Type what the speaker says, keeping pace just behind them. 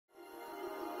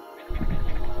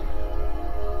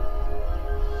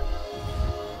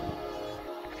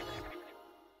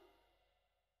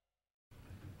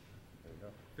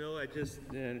I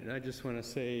just want to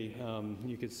say,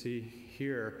 you can see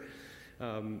here,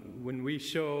 when we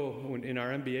show, in our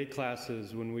MBA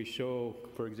classes, when we show,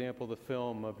 for example, the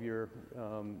film of your,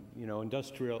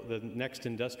 the next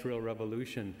industrial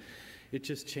revolution, it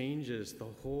just changes the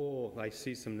whole, I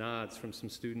see some nods from some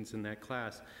students in that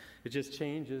class, it just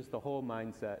changes the whole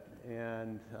mindset.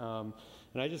 And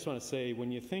I just want to say,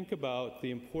 when you think about the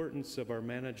importance of our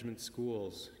management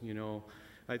schools,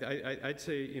 I'd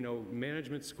say,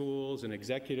 management schools and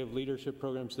executive leadership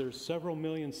programs, there's several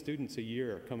million students a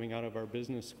year coming out of our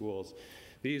business schools.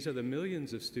 These are the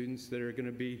millions of students that are going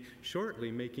to be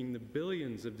shortly making the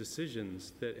billions of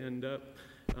decisions that end up,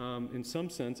 in some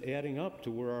sense, adding up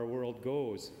to where our world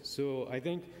goes. So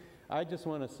I just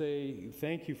want to say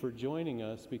thank you for joining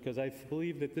us, because I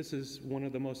believe that this is one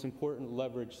of the most important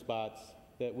leverage spots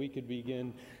that we could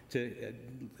begin to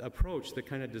approach the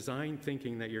kind of design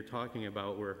thinking that you're talking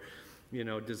about, where,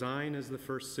 design is the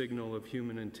first signal of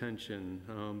human intention.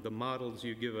 The models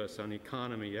you give us on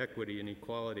economy, equity, and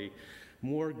equality,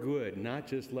 more good, not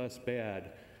just less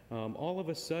bad. All of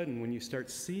a sudden, when you start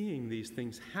seeing these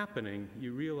things happening,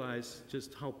 you realize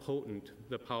just how potent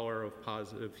the power of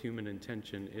positive human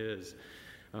intention is.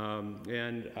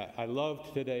 And I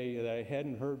loved today that I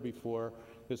hadn't heard before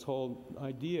this whole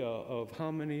idea of how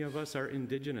many of us are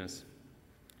indigenous,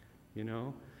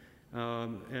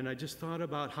 and I just thought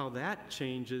about how that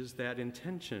changes that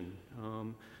intention.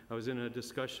 I was in a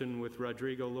discussion with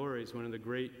Rodrigo Lores, one of the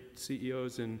great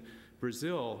CEOs in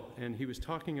Brazil, and he was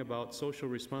talking about social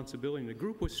responsibility, and the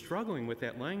group was struggling with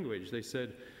that language. They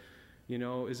said,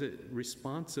 is it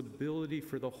responsibility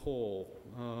for the whole?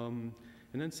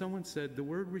 And then someone said, the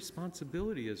word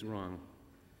responsibility is wrong.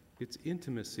 It's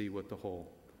intimacy with the whole.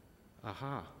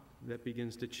 Aha, that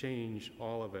begins to change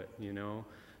all of it,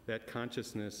 that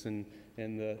consciousness and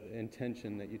the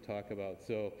intention that you talk about.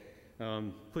 So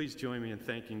please join me in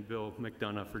thanking Bill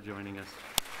McDonough for joining us.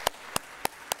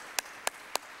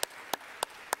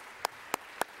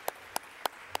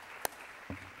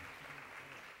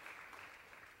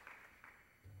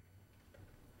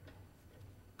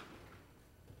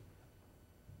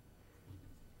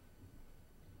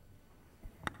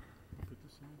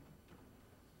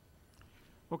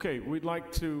 Okay, we'd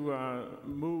like to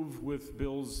move with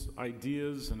Bill's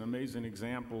ideas and amazing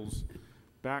examples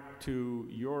back to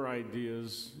your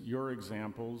ideas, your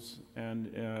examples, and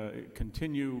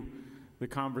continue the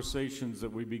conversations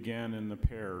that we began in the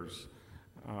pairs.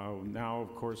 Now,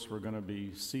 of course, we're going to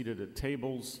be seated at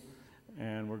tables,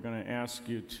 and we're going to ask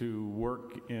you to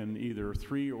work in either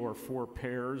 3 or 4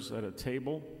 pairs at a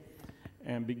table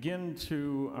and begin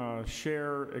to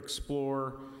share,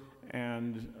 explore,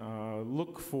 and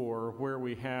look for where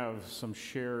we have some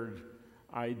shared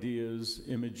ideas,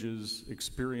 images,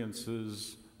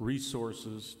 experiences,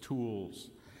 resources,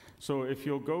 tools. So if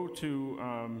you'll go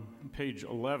to page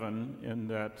 11 in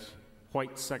that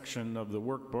white section of the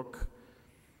workbook,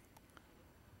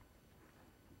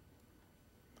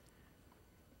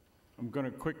 I'm going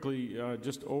to quickly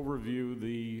just overview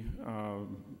the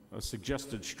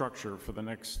suggested structure for the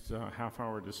next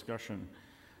half-hour discussion.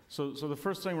 So the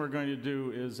first thing we're going to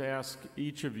do is ask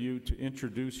each of you to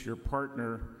introduce your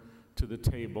partner to the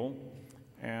table.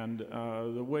 And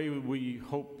the way we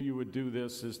hope you would do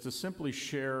this is to simply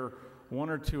share 1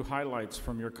 or 2 highlights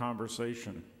from your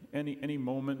conversation. Any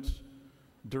moment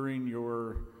during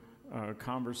your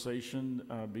conversation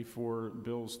before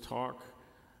Bill's talk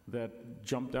that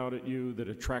jumped out at you, that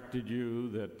attracted you,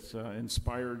 that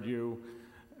inspired you.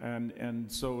 And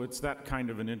so it's that kind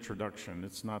of an introduction.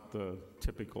 It's not the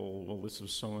typical, well, this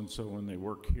is so-and-so when they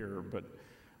work here, but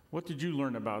what did you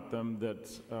learn about them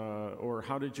or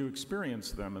how did you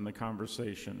experience them in the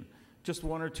conversation? Just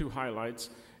 1 or 2 highlights,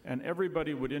 and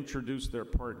everybody would introduce their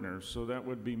partner, so that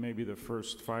would be maybe the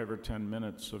first 5 or 10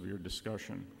 minutes of your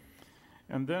discussion.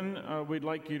 And then we'd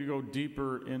like you to go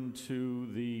deeper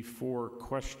into the 4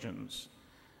 questions.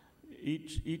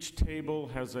 Each table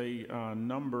has a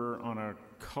number on a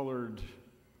colored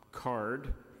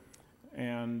card,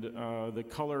 and the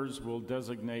colors will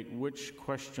designate which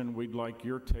question we'd like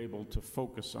your table to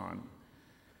focus on.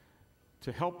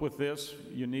 To help with this,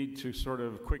 you need to sort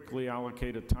of quickly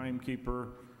allocate a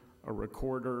timekeeper, a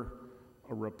recorder,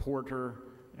 a reporter,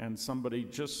 and somebody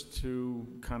just to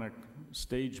kind of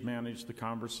stage manage the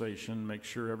conversation, make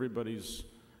sure everybody's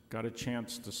got a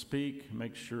chance to speak,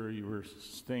 make sure you were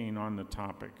staying on the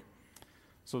topic.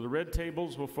 So the red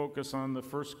tables will focus on the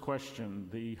first question,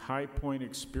 the high point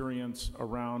experience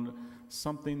around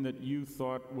something that you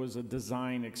thought was a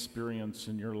design experience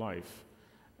in your life.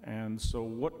 And so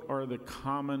what are the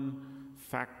common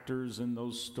factors in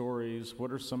those stories?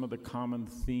 What are some of the common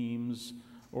themes?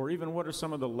 Or even what are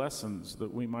some of the lessons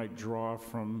that we might draw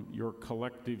from your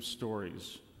collective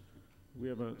stories? We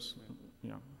have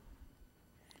yeah.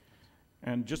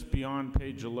 And just beyond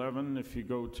page 11, if you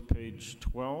go to page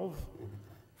 12,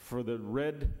 for the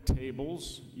red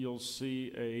tables, you'll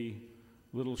see a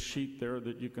little sheet there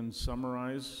that you can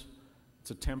summarize.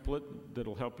 It's a template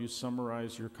that'll help you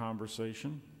summarize your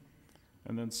conversation.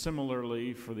 And then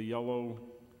similarly, for the yellow,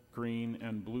 green,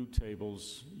 and blue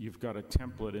tables, you've got a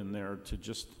template in there to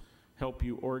just help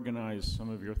you organize some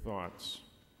of your thoughts.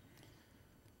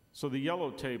 So the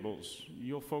yellow tables,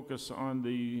 you'll focus on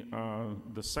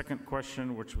the second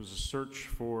question, which was a search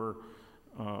for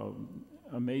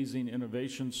amazing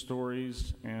innovation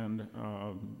stories and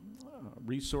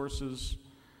resources.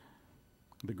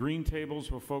 The green tables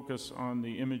will focus on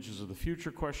the images of the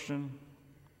future question,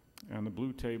 and the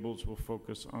blue tables will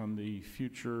focus on the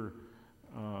future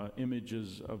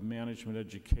images of management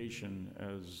education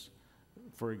as,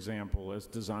 for example, as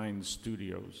design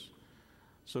studios.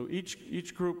 So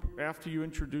each group, after you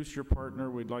introduce your partner,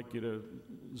 we'd like you to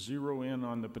zero in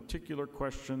on the particular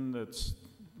question that's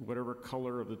whatever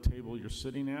color of the table you're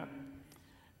sitting at.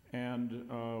 And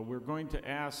we're going to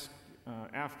ask,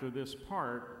 after this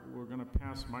part, we're going to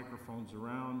pass microphones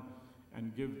around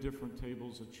and give different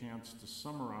tables a chance to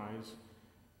summarize.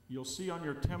 You'll see on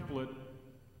your template,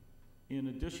 in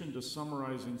addition to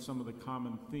summarizing some of the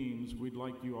common themes, we'd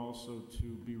like you also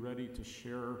to be ready to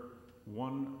share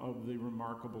one of the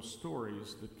remarkable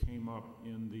stories that came up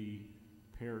in the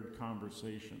paired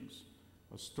conversations,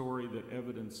 a story that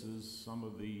evidences some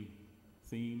of the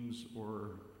themes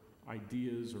or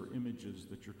ideas or images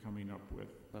that you're coming up with.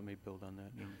 Let me build on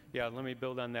that. Yeah, let me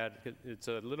build on that. It's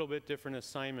a little bit different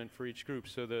assignment for each group.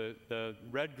 So the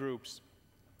red groups,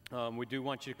 we do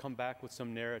want you to come back with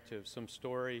some narrative, some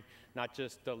story, not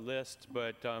just a list,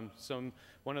 but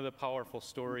one of the powerful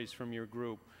stories from your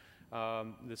group.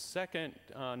 The second,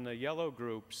 on the yellow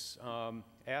groups,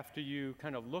 after you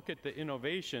kind of look at the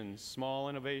innovations, small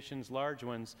innovations, large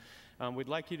ones, we'd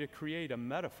like you to create a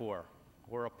metaphor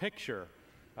or a picture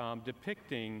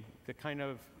depicting the kind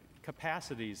of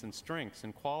capacities and strengths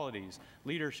and qualities,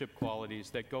 leadership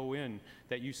qualities that go in,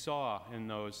 that you saw in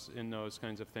those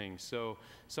kinds of things. So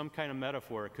some kind of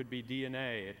metaphor. It could be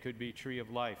DNA, it could be tree of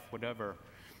life, whatever.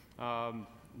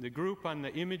 The group on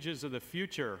the images of the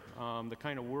future, the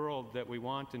kind of world that we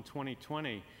want in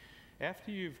 2020,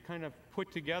 after you've kind of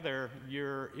put together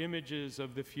your images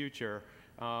of the future,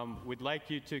 we'd like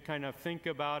you to kind of think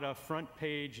about a front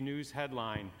page news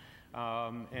headline.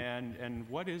 And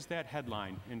what is that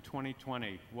headline in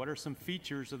 2020? What are some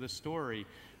features of the story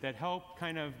that help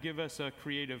kind of give us a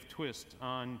creative twist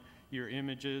on your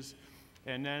images?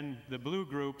 And then the blue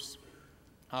groups,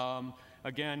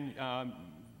 again,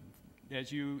 as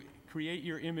you create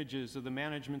your images of the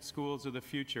management schools of the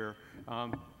future,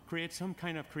 create some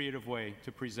kind of creative way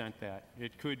to present that.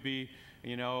 It could be,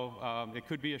 it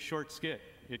could be a short skit.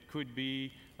 It could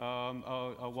be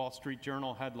a Wall Street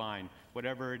Journal headline,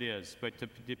 whatever it is. But to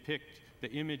depict the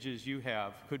images you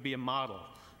have, could be a model,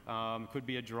 could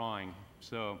be a drawing.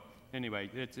 So anyway,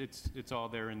 it's all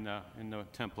there in the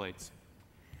templates.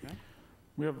 Okay?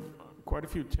 We have quite a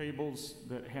few tables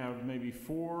that have maybe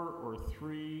 4 or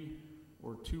 3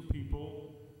 or 2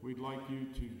 people. We'd like you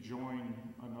to join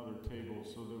another table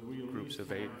so that we at least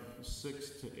have 6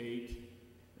 to 8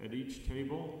 at each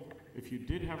table. If you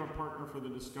did have a partner for the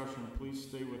discussion, please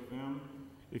stay with them.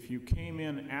 If you came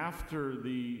in after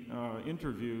the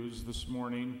interviews this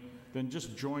morning, then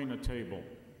just join a table,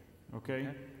 okay?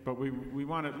 But we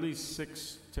want at least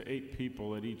 6 to 8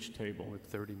 people at each table. With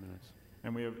 30 minutes.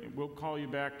 And we'll call you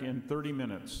back in 30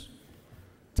 minutes.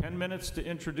 10 minutes to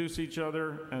introduce each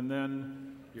other, and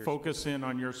then focus in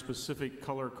on your specific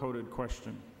color-coded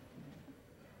question.